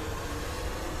 nice.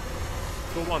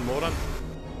 Throw one more in.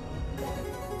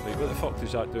 Right, what the fuck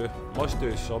does that do? Must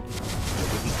do something. It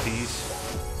wouldn't tease.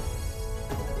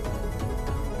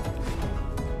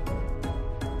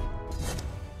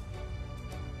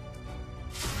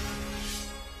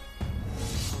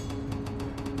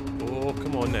 Oh,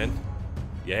 come on then.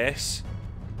 Yes.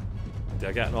 Did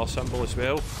I get another symbol as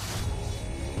well?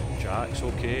 Jack's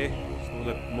okay. It's not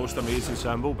the most amazing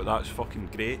symbol, but that's fucking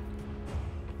great.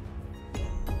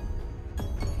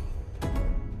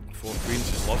 4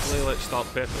 queens is lovely. Let's start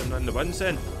peppering in the wins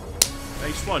then.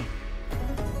 Nice one.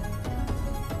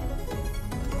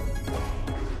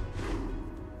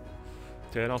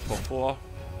 Tenner for 4.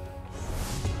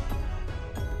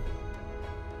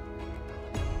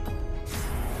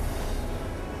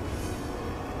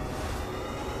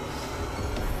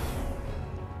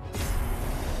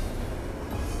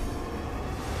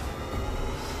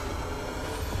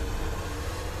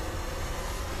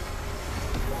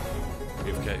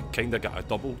 We've kind of got a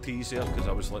double tease there because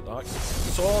I was like that.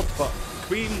 Sword, but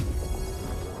queen.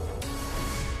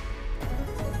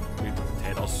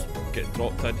 Tenners getting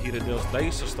dropped in here and there's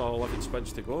dice. There's still 11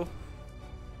 spins to go.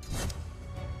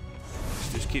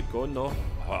 Let's just keep going though.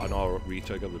 Another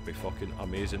retrigger would be fucking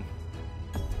amazing.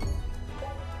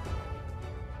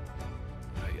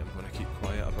 Right, I'm going to keep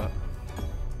quiet a bit.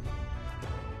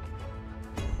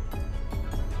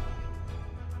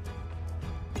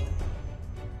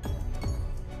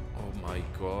 Oh my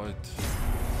god.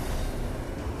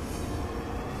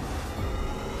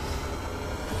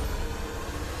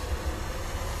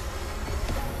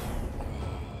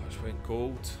 Oh, this went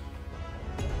gold.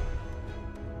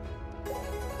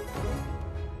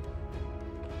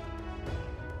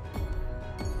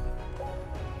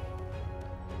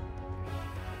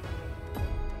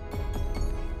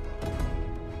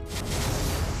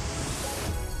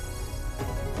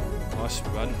 Last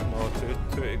spin, no, two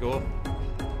to go.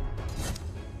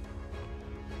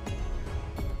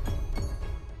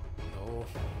 No.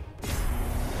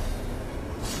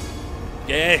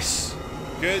 Yes!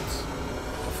 Good! I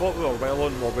thought we were well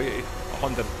on our way to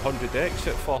 100x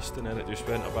at first, and then it just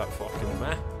went a bit fucking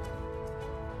meh.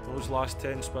 Those last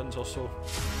 10 spins or so.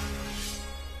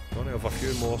 Gonna have a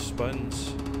few more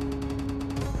spins.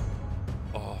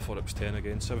 Oh, I thought it was 10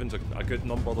 again. 7's a good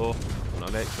number though, and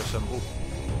an extra symbol.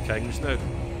 Kings now.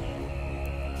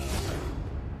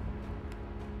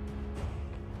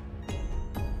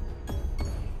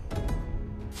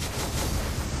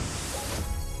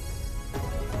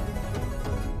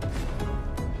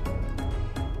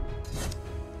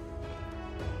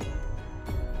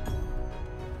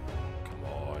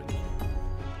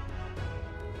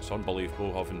 It's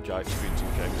unbelievable having jacks, queens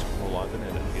and kings come all landing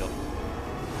in it here.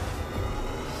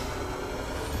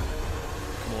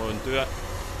 Come on, do it.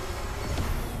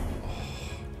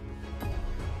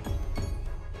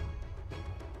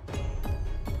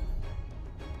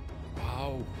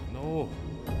 Wow, no.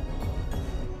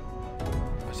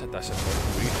 That's a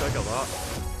disappointing re-trigger, that.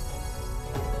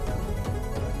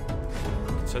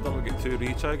 Considering we get 2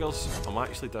 re-triggers, I'm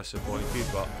actually disappointed,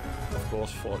 but of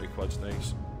course 40 quid's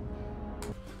nice.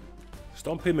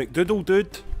 Stumpy McDoodle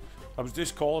dude. I was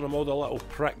just calling him all the little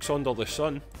pricks under the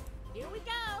sun. Here we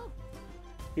go.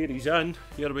 Here he's in.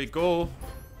 Here we go.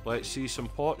 Let's see some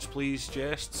pots, please,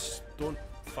 Jests. Don't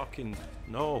fucking...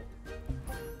 no.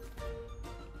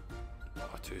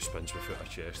 Oh, 2 spins without a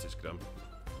chest is grim.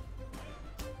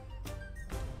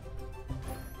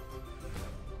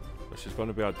 This is going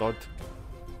to be a dud.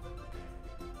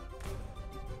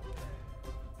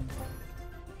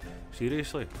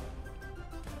 Seriously?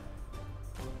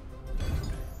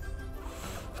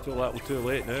 Too little, too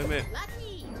late now, mate.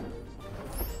 Lucky.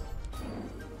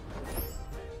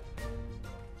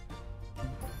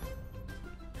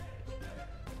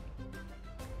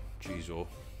 Jeez, oh.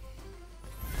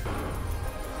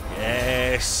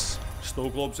 Yes! Snow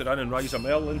globes are in and Rise of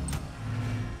Merlin.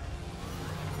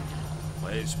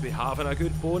 Let's be having a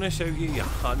good bonus out here, you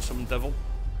handsome devil.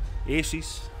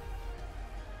 Aces.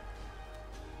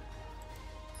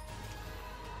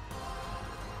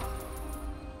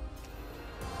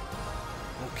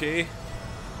 Okay.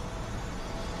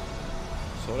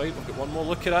 It's alright, we've got one more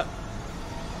look at it.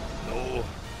 No.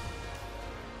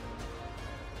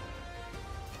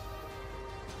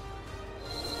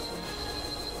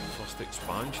 First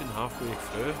expansion halfway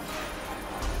through.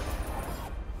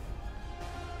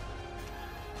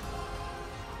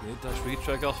 Need this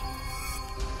re-trigger.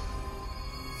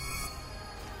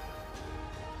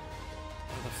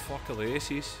 Where the fuck are the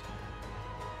aces?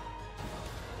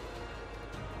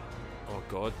 Oh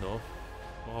god, no.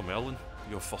 Oh Merlin,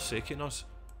 you're forsaking us.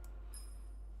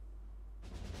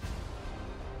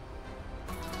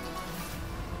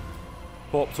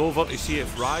 Popped over to see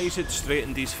if Rise had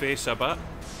straightened his face a bit.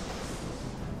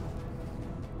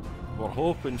 We're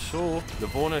hoping so. The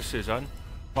bonus is in.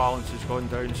 Balance has gone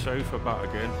down south a bit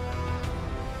again.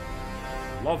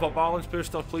 Love a balance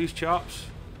booster, please, chaps.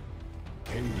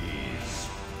 Indies.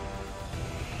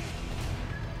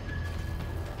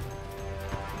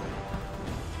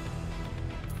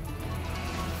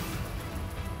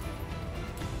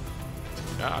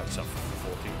 Yeah, it's a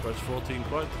 14 quid, 14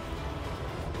 quid.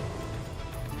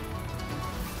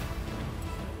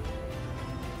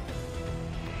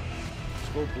 Let's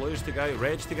go blues to guy,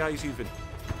 reds to guys even.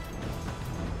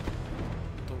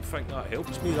 Don't think that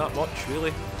helps me that much,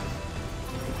 really.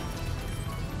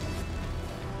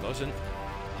 Doesn't.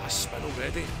 Last spin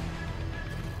already.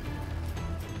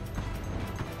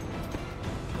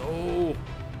 No.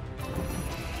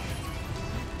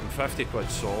 And 50 quid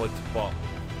solid, but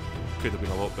could have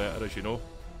been a lot better, as you know.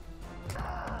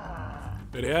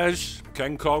 There he is,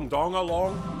 King Kong Dong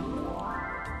along.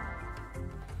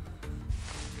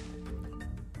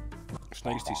 It's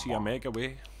nice to see a mega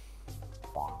way.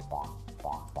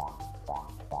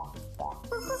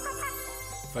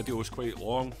 Video's quite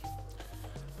long.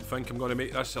 I think I'm going to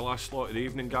make this the last slot of the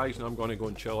evening, guys, and I'm going to go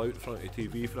and chill out in front of the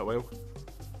TV for a while.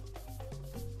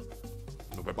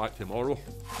 I'll be back tomorrow.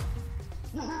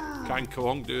 King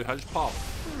Kong do his part.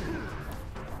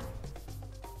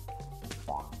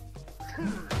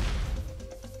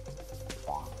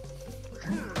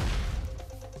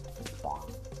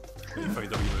 Need to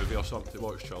find a wee movie or something to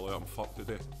watch, chill out. I'm fucked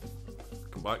today.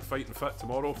 Come back fighting fit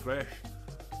tomorrow, fresh.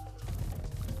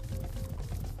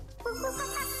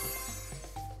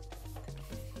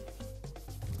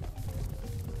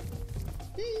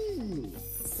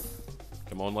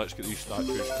 Come on, let's get these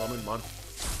statues coming, man.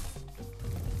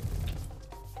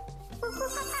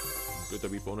 Good, a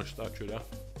wee bonus statue there.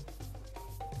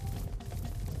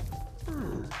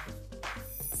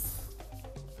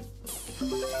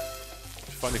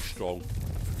 Finish strong.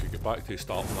 If we could get back to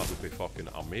starting, that would be fucking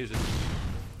amazing.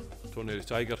 Tony the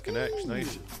Tiger connects,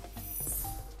 nice.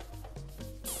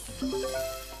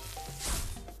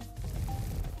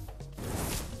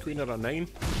 Queen of a 9.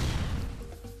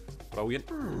 Brilliant.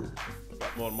 A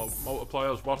bit more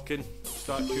multipliers working.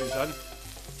 Statues in.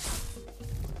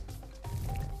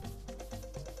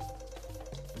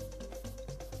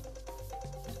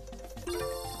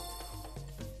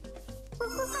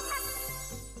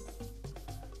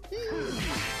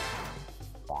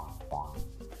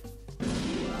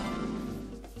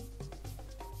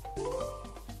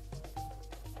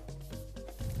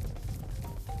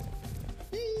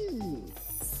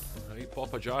 Right,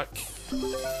 Papa Jack.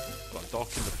 Got a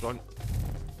dock in the front.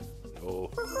 No.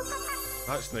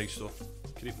 That's nice though.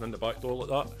 Creeping in the back door like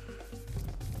that.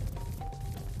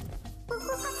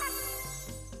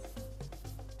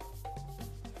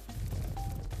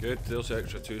 Good, there's the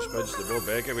extra 2 spins, the more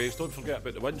megaways. Don't forget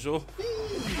about the wins though.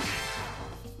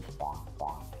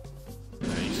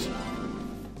 Nice.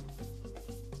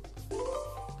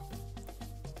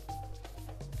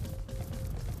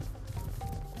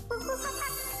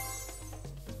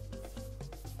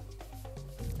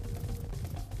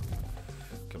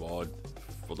 Come on.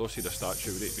 If we don't see the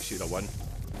statue, we need to see the win.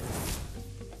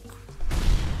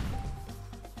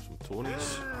 Some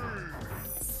Tonys.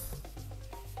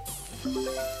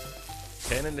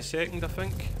 10 in the second, I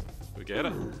think. We get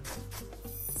it.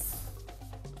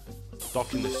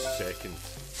 Duck in the second.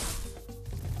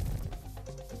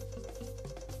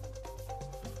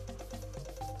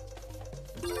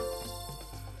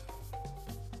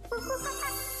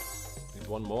 Need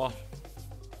one more.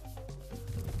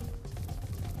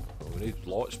 Well, we need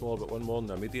lots more, but one more in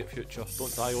the immediate future.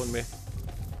 Don't die on me.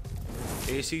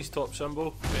 Aces, top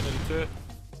symbol, 10 and 2.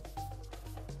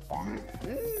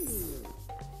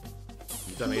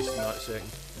 Need an ace in that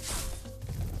second.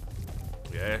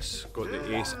 Yes, got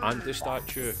the ace and the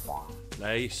statue.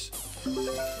 Nice.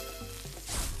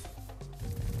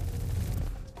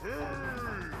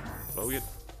 Brilliant.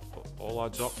 All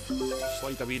adds up.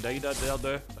 Slide a wee 9 in there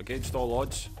now, against all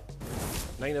odds.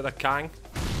 9 of the Kang.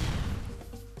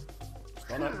 It's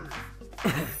done it.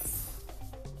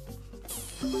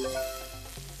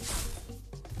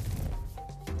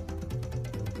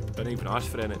 Didn't even ask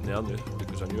for anything there now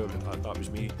because I knew that was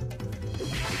me.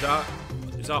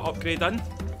 Is that upgrade in?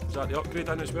 Is that the upgrade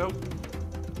in as well?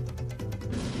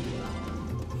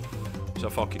 It's a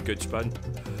fucking good spin.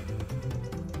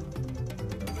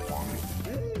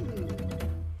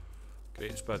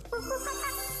 Great spin.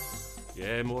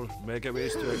 Yeah, more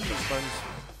megaways, 2 extra spins.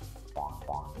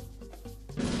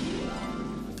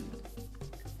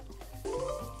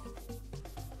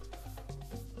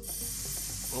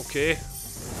 Okay.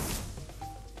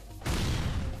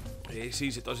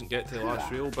 Aces, it doesn't get to the last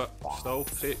reel, but still,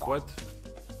 8 quid.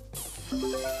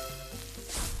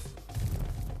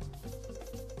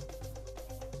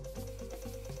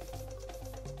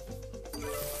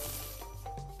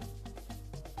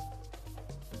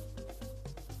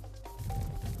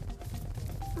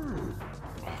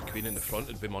 Oh, Queen in the front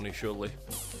would be money, surely.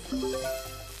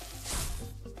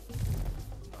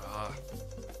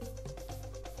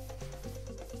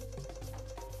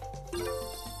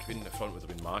 Queen in the front would have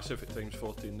been massive at times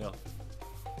 14 there.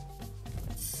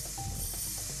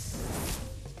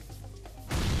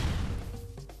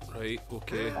 Right,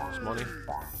 okay, it's money.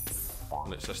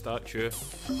 And it's a statue.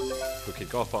 If we could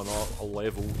go up on a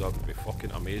level, that would be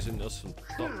fucking amazing. There's some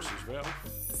ducks as well.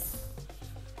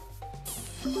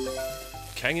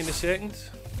 King in the second.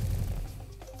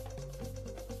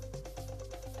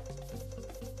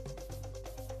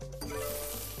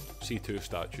 See 2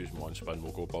 statues in one spin,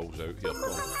 we'll go balls out here. Go on.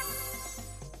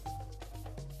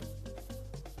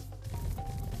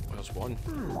 Where's one?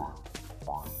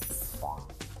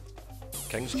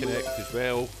 King's Connect as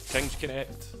well. King's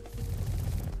Connect.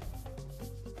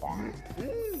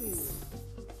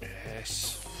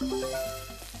 Yes.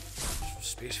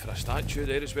 Space for a statue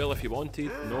there as well if you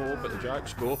wanted. No, but the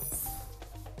jacks go.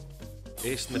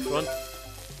 Ace in the front.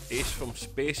 Ace from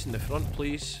space in the front,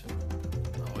 please.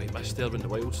 Oh, he missed there when the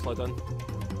wild slid in.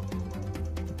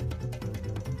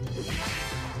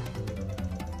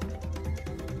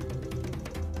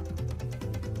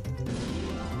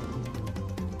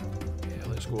 Yeah,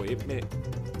 let's go ape, mate.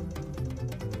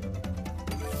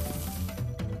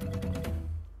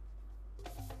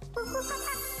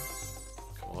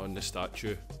 Come on, the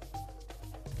statue.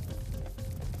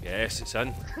 Yes, it's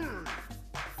in.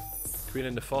 Queen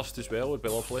in the first as well would be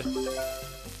lovely.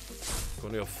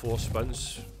 Going to have 4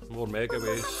 spins, more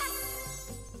megaways.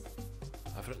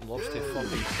 Everything loves to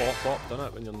fucking pop up, doesn't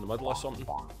it, when you're in the middle of something?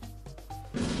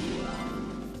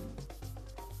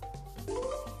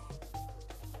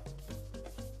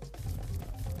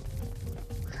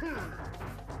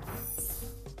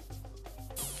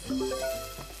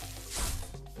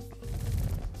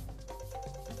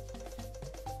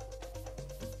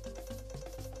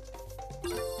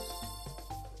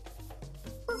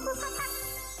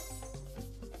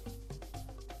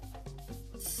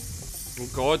 Oh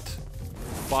god.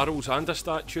 Barrels and a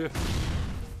statue.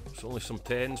 It's only some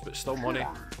 10s, but still money.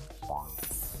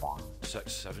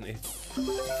 670.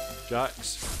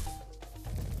 Jacks.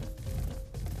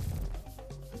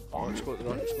 Oh, let's go to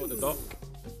the duck.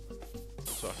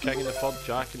 So a king in the third,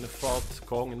 jack in the third,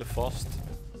 Kong in the first.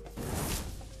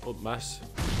 Don't miss.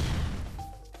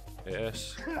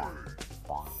 Yes.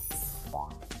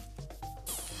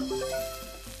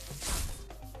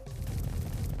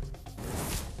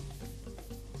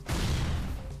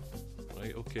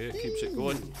 Right, okay, it keeps it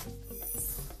going.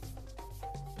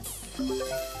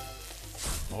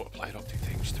 Multiply it up to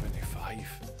times 25.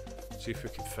 See if we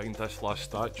can find this last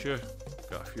statue.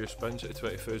 Got a few spins at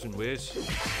 20,000 ways.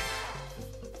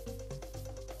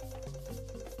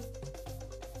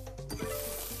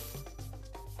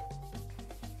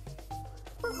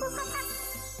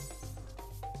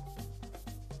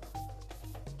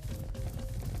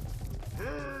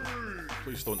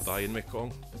 Please don't die in me,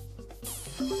 Kong.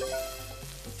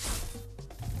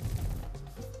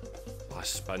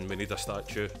 Last spin, we need a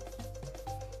statue.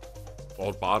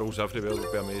 Or barrels everywhere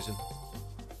would be amazing.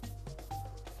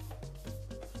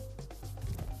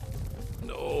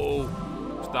 No!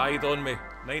 It's died on me.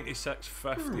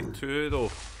 96.52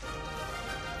 though.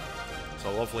 It's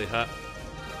a lovely hit.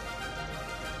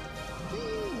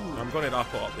 I'm going to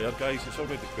wrap it up there, guys. It's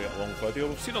already quite a long video.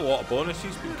 We've seen a lot of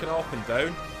bonuses, been kind of up and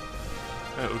down.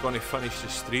 We're going to finish the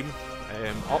stream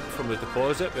up from the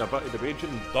deposit with a bit of the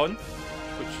wagering done,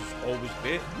 which is always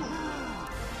great.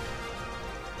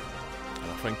 And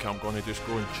I think I'm going to just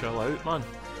go and chill out, man.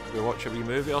 Maybe watch a wee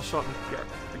movie or something, get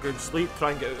a good sleep,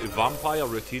 try and get out of the vampire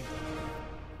routine.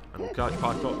 And we'll catch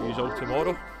back up with you all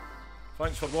tomorrow.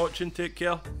 Thanks for watching, take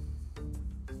care.